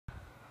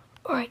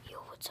Alright, yo,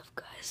 what's up,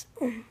 guys?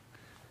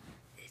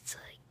 It's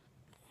like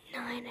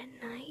 9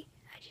 at night.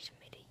 I just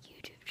made a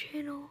YouTube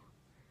channel.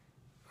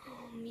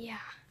 Yeah.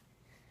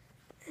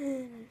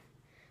 And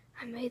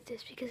I made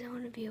this because I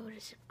want to be able to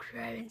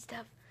subscribe and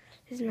stuff.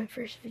 This is my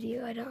first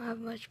video. I don't have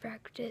much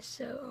practice,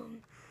 so,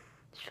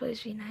 it's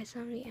supposed to be nice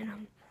on me.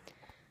 And,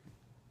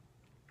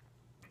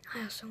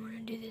 I also want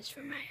to do this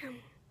for my,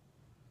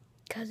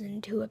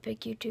 cousin, too, a big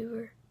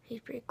YouTuber. He's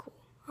pretty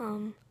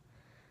cool.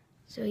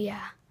 So,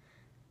 yeah.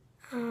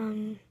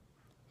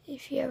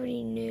 If you have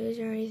any news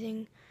or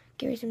anything,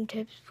 give me some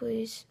tips,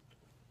 please.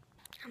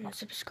 I'm gonna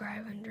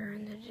subscribe under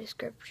in the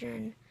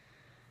description.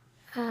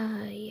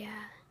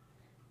 Yeah,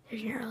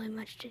 there's not really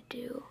much to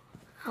do.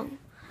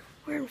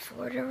 We're in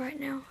Florida right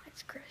now.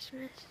 It's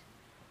Christmas.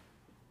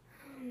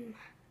 Yeah,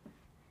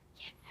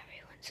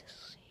 everyone's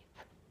asleep.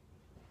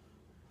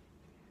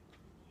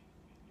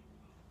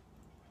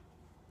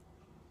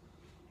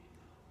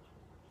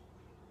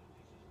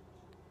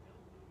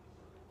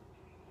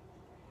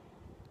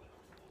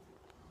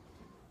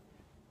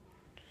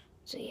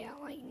 So yeah,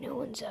 like no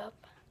one's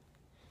up.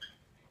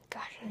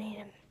 Gosh, I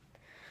need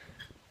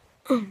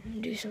to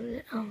do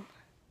something.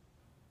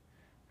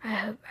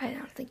 I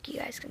don't think you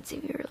guys can see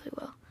me really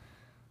well.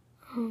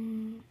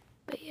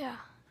 But yeah.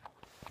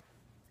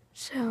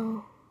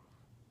 So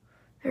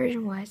the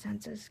reason why it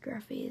sounds so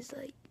scruffy is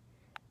like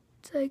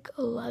it's like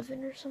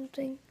 11 or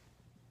something,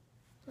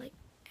 like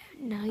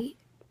at night.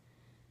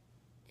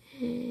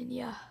 And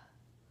yeah.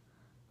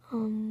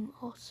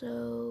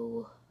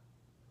 Also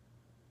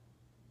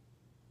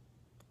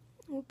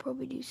we'll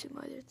probably do some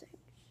other things.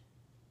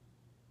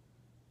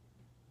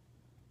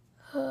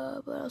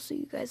 But I'll see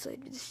you guys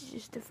later. This is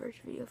just the first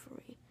video for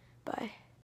me. Bye.